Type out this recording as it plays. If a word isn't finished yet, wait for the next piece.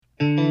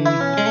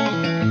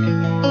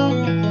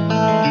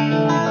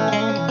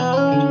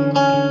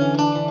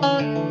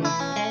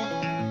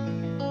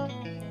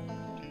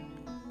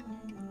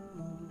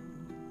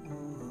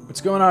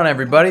What's going on,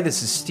 everybody?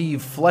 This is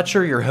Steve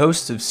Fletcher, your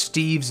host of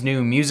Steve's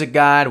New Music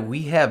Guide.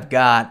 We have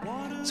got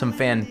some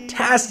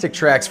fantastic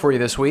tracks for you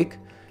this week.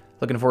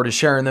 Looking forward to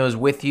sharing those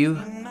with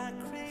you.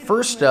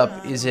 First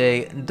up is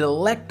a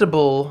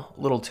delectable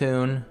little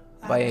tune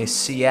by a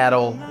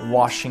Seattle,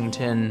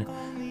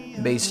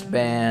 Washington-based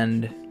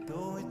band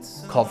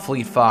called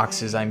Fleet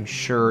Foxes. I'm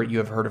sure you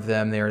have heard of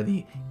them. They are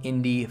the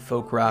indie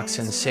folk rock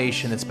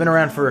sensation that's been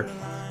around for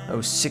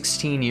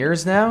 16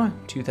 years now.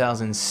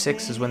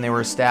 2006 is when they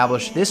were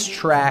established. This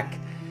track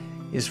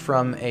is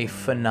from a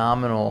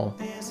phenomenal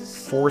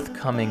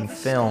forthcoming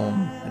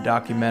film, a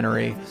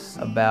documentary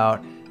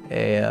about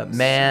a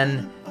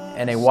man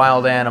and a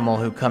wild animal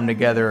who come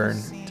together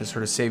and to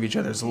sort of save each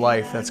other's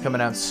life. That's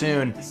coming out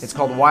soon. It's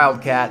called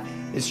Wildcat.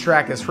 This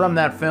track is from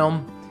that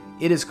film.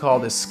 It is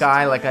called A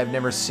Sky Like I've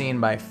Never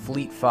Seen by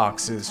Fleet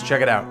Foxes.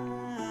 Check it out.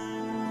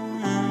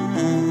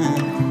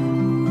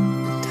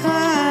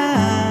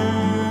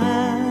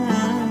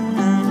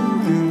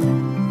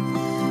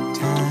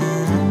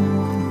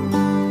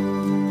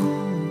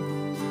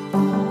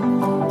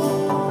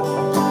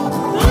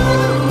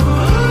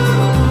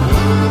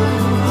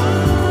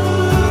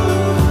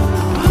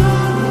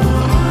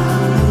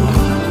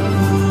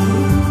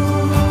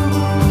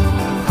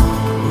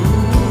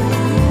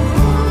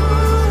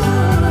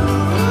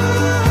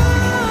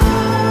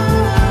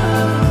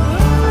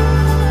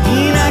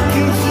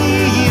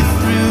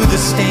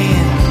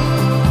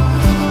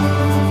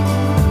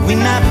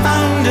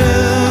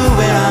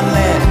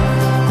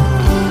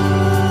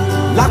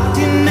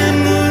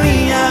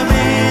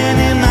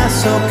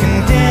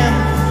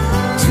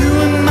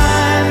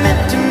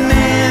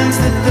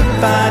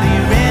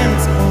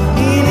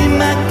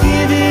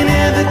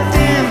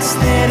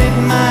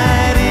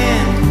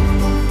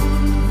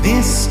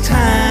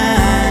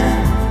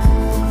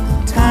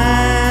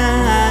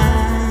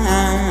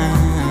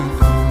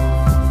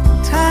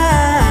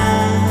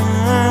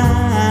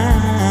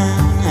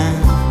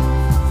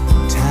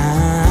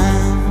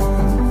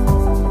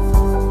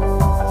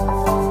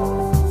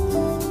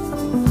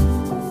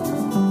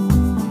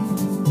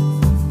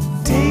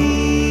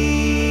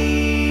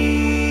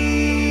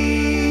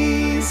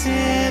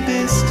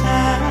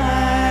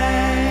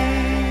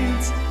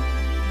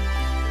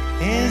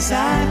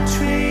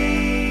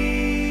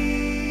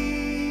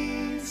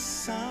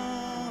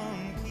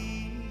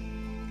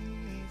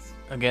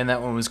 Again,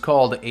 that one was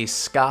called A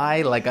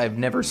Sky Like I've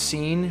Never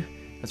Seen.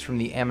 That's from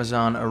the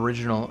Amazon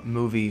original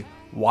movie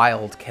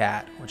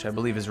Wildcat, which I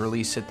believe is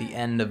released at the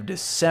end of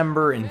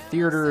December in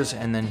theaters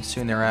and then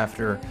soon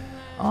thereafter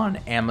on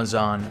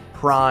Amazon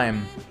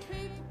Prime.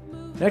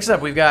 Next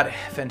up, we've got a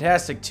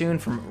fantastic tune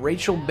from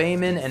Rachel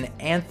Baiman and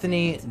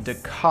Anthony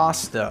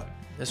DaCosta.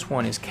 This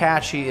one is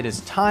catchy, it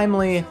is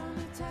timely.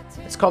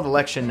 It's called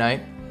Election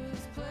Night.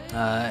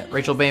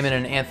 Rachel Baiman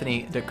and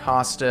Anthony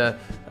DaCosta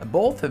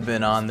both have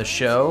been on the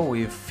show.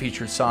 We've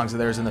featured songs of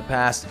theirs in the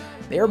past.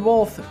 They are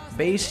both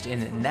based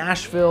in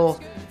Nashville,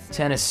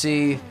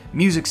 Tennessee,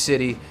 Music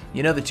City.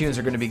 You know the tunes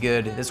are going to be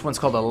good. This one's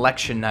called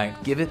Election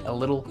Night. Give it a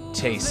little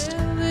taste.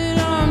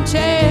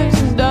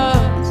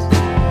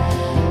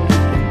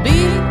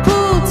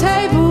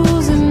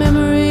 Tables and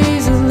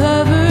memories of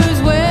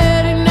lovers,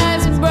 wedding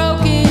nights and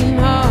broken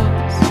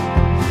hearts.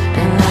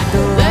 And like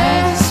the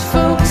last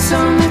folks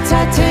on the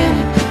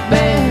Titanic,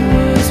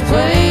 band was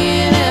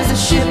playing as the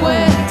ship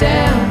went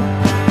down.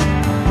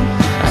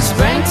 I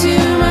sprang to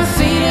my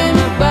feet and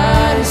my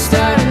body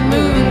started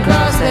moving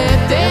across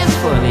that dance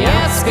floor on the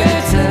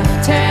outskirts of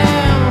town.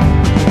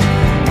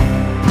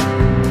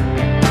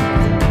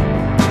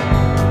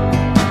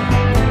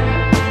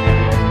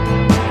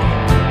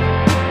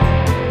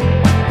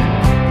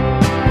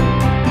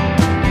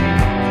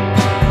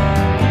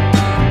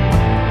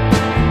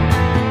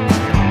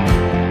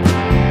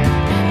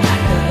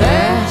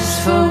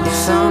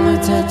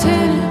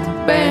 Titanic, the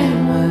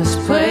band was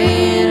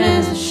playing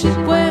as the ship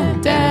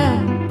went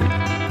down.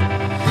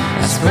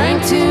 I sprang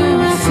to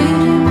my feet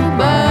and my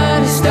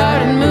body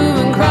started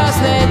moving across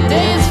that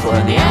dance floor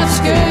on the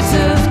outskirts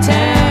of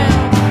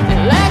town.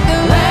 And like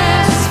the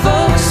last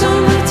folks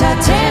on the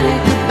Titanic,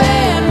 the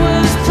band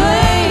was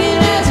playing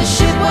as the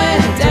ship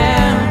went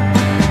down.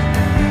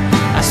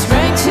 I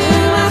sprang to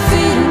my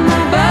feet and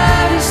my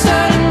body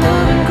started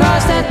moving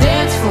across that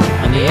dance floor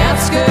on the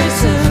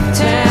outskirts of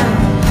town.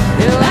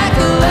 And like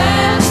the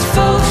last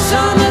folks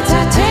on the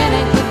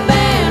Titanic, the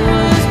band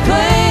was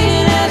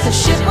playing as the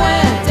ship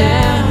went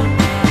down.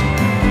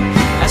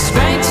 I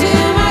sprang to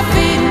my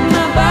feet and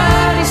my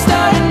body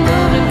started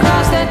moving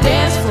across that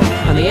dance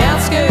floor on the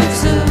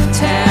outskirts of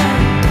town.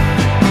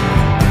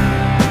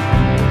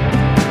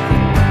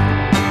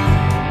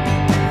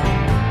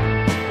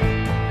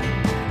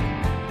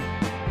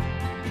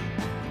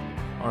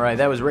 All right,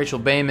 that was Rachel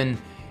Baiman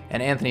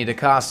and Anthony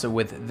DaCosta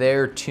with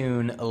their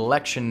tune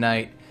Election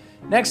Night.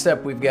 Next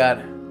up, we've got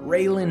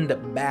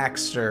Rayland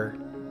Baxter.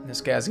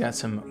 This guy's got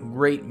some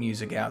great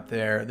music out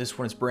there. This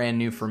one's brand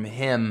new from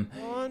him.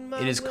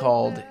 It is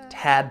called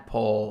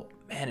Tadpole.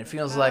 Man, it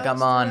feels like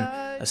I'm on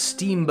a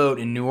steamboat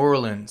in New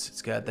Orleans.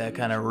 It's got that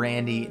kind of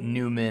Randy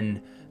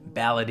Newman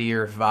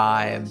balladeer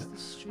vibe,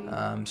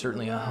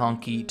 certainly a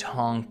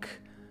honky-tonk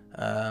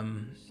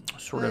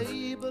sort of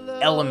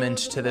element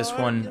to this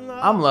one.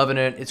 I'm loving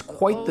it. It's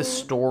quite the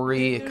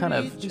story. It kind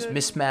of just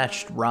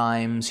mismatched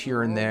rhymes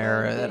here and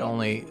there that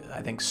only,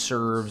 I think,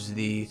 serves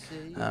the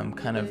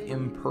kind of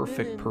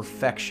imperfect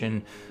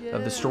perfection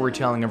of the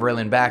storytelling of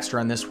Raylan Baxter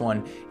on this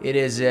one. It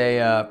is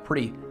a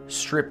pretty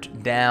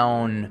stripped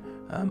down,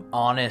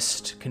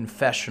 honest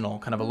confessional,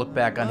 kind of a look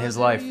back on his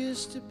life.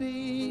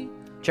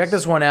 Check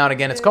this one out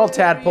again. It's called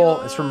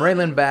Tadpole. It's from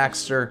Raylan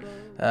Baxter.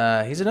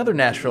 He's another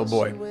Nashville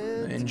boy.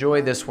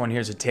 Enjoy this one.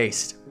 Here's a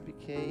taste.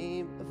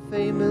 Became a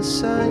famous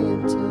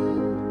scientist.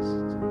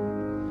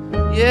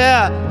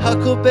 Yeah,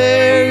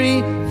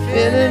 Huckleberry,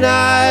 Finn and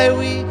I,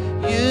 we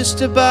used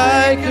to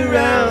bike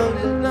around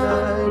at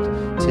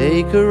night,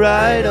 take a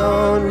ride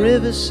on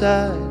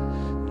Riverside,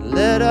 and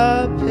let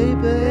our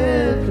paper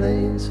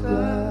airplanes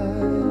fly.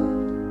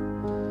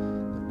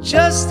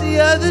 Just the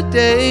other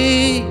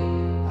day,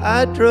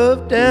 I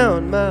drove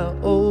down my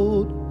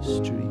old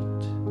street.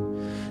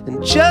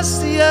 And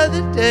just the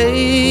other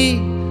day,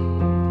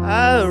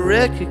 I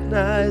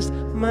recognized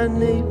my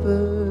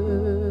neighbor.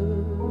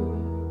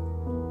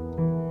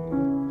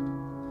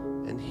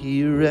 And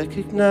he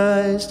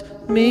recognized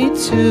me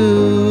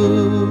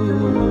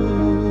too.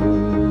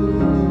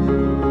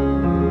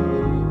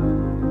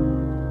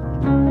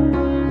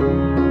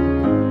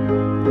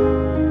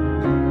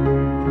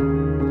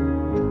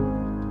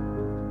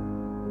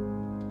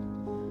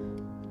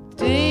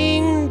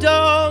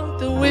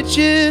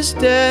 Witch's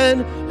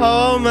den,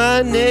 all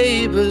my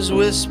neighbors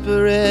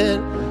whispering.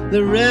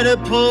 Loretta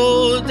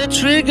pulled the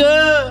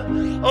trigger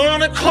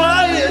on a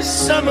quiet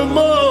summer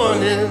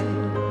morning.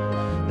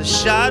 The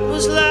shot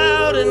was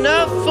loud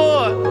enough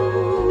for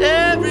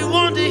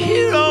everyone to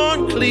hear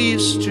on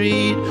Cleve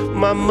Street.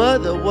 My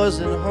mother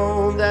wasn't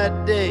home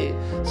that day,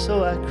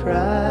 so I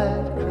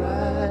cried.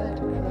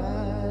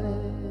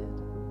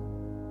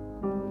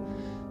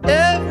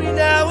 Every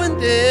now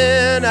and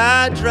then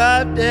I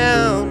drive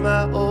down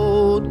my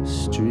old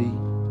street.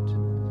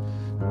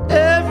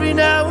 Every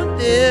now and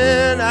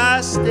then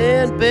I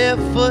stand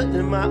barefoot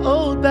in my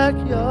old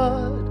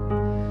backyard.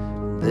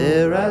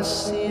 There I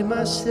see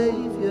my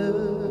Savior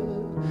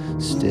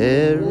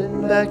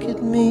staring back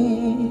at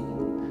me.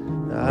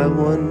 I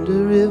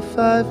wonder if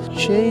I've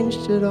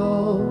changed at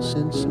all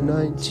since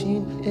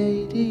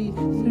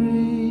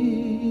 1983.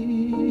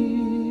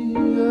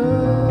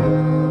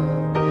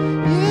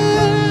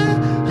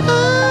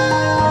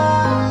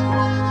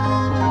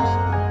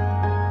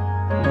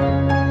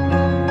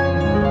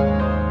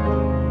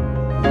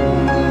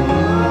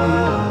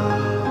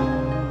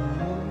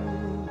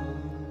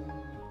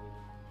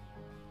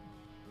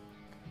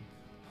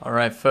 All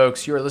right,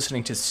 folks, you are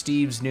listening to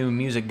Steve's New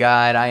Music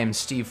Guide. I am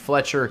Steve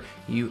Fletcher.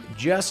 You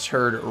just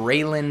heard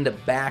Raylan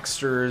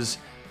Baxter's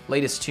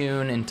latest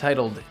tune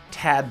entitled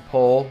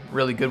Tadpole.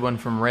 Really good one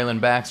from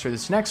Raylan Baxter.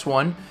 This next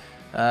one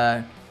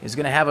is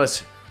going to have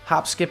us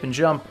hop, skip, and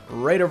jump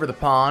right over the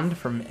pond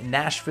from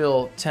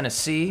Nashville,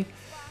 Tennessee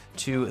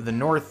to the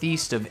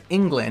northeast of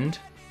England.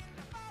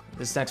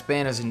 This next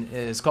band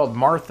is called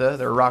Martha.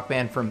 They're a rock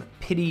band from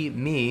Pity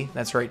Me.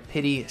 That's right,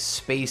 Pity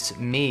Space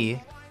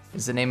Me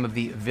is the name of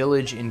the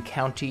village in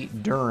County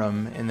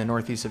Durham in the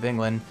northeast of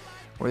England,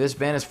 where this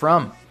band is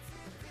from.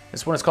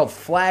 This one is called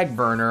Flag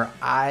Burner.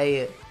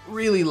 I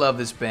really love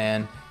this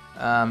band.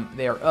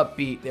 They are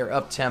upbeat, they're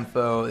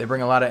up-tempo, they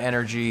bring a lot of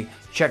energy.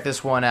 Check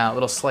this one out, a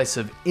little slice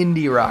of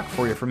indie rock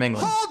for you from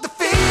England. Hold the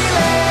feeling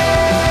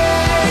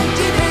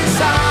deep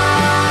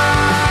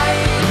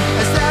inside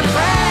as that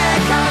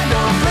flag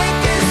candle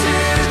blinkers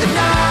through the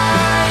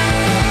night.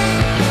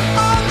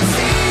 On the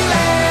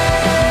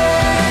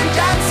ceiling,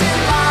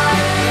 dancing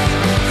light,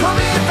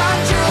 coming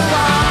back to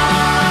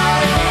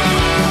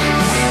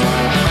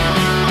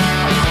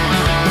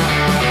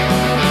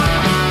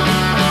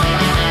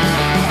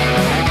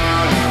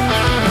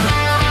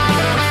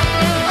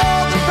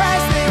all the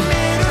press they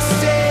made us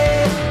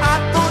stay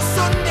at those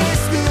Sunday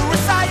school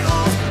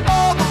recitals.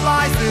 All the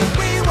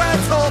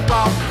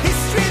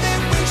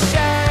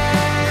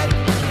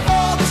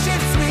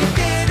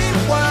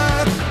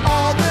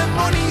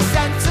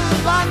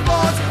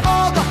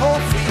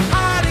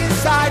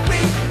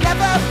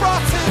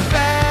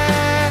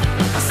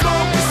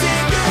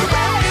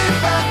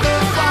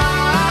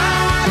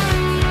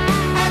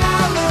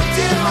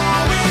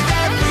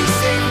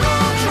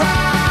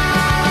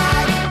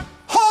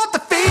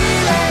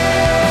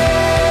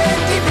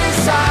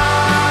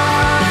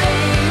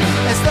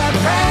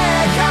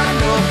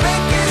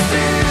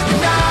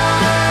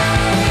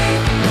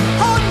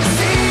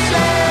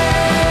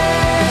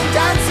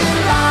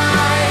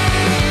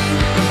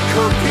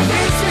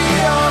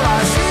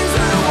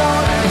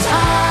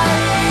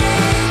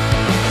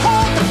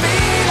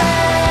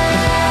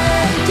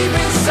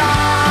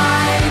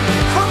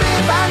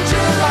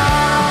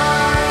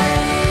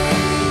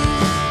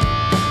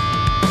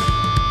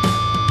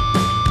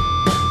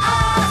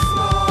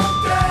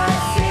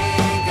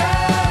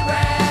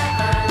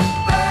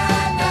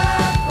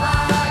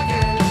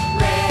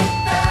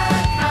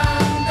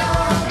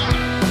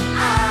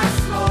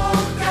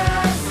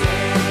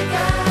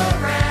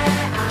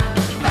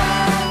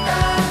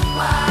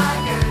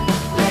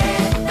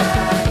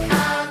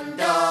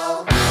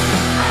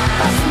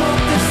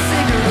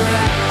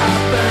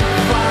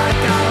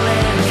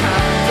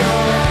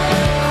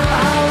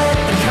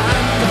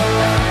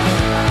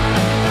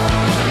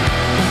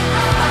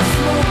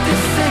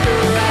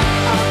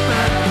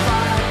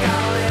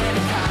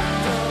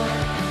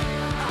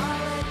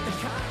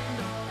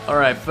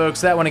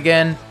folks, that one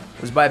again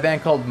was by a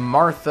band called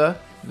Martha.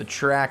 The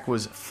track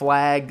was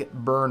Flag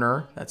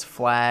Burner. That's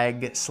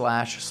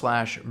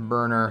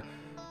flag//burner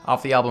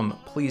off the album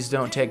Please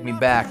Don't Take Me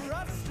Back.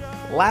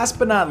 Last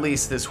but not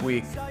least this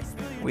week,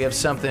 we have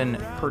something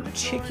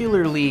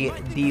particularly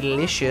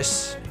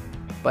delicious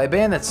by a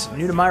band that's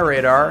new to my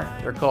radar.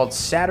 They're called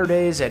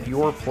Saturdays at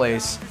Your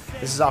Place.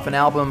 This is off an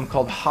album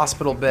called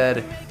Hospital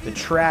Bed. The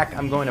track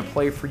I'm going to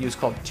play for you is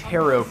called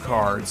Tarot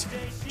Cards.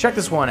 Check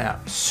this one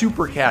out.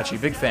 Super catchy.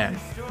 Big fan.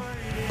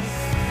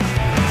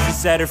 She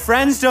said her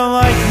friends don't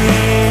like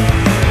me.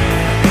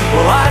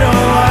 Well, I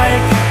don't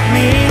like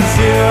me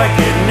too. I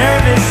get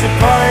nervous at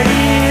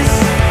parties.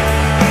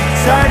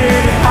 It's harder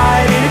to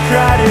hide in a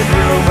crowded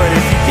room. But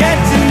if you get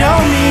to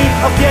know me,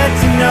 I'll get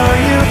to know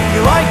you.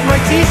 You like my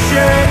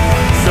t-shirt,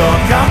 so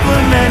I'll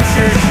compliment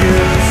your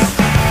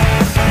shoes.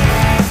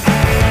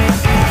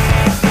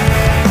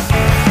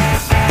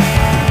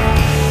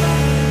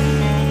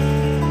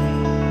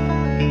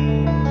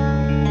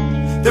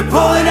 They're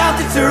pulling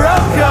out the tarot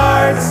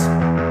cards.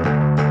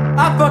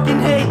 I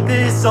fucking hate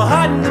this. I'll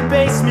hide in the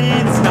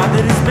basement. It's not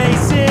that it's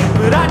basic,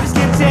 but I just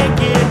can't take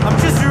it. I'm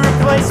just a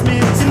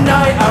replacement.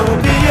 Tonight I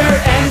will be your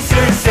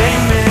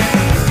entertainment.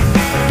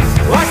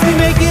 Watch me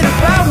make it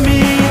about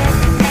me.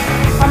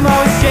 I'm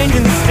always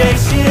changing the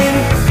station.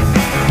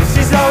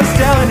 She's always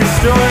telling her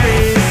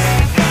stories.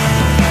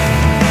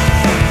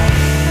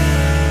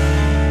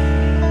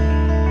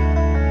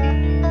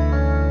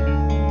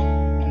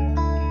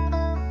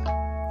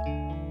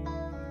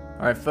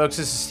 All right, folks,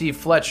 this is Steve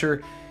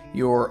Fletcher,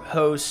 your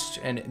host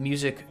and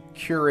music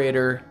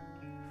curator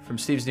from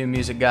Steve's New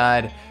Music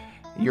Guide.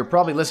 You're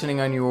probably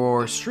listening on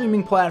your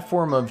streaming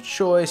platform of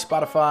choice,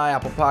 Spotify,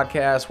 Apple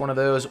Podcasts, one of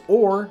those,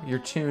 or you're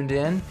tuned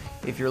in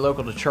if you're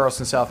local to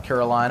Charleston, South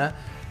Carolina.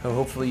 So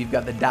hopefully you've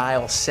got the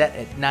dial set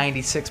at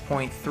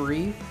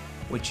 96.3,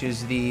 which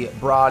is the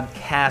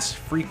broadcast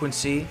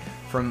frequency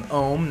from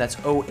OHM, that's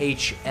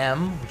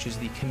OHM, which is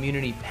the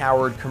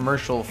community-powered,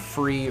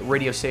 commercial-free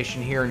radio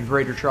station here in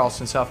Greater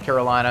Charleston, South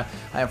Carolina.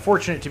 I am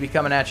fortunate to be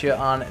coming at you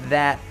on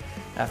that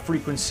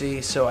frequency,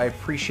 so I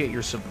appreciate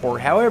your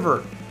support.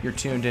 However, you're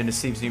tuned into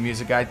Steve's New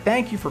Music Guide.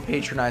 Thank you for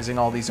patronizing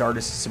all these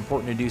artists. It's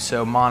important to do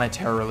so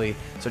monetarily,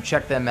 so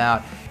check them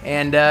out.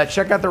 And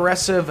check out the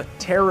rest of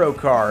Tarot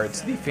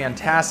Cards, the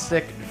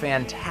fantastic,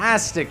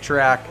 fantastic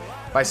track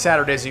by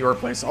Saturdays at Your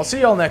Place. I'll see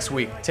you all next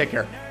week. Take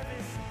care.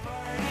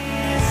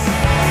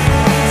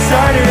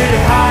 Harder to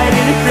hide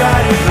in a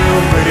crowded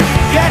room. But if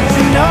you get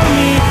to know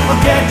me, I'll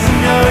get to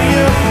know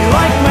you. You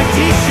like my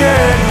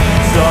t-shirt,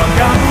 so I'll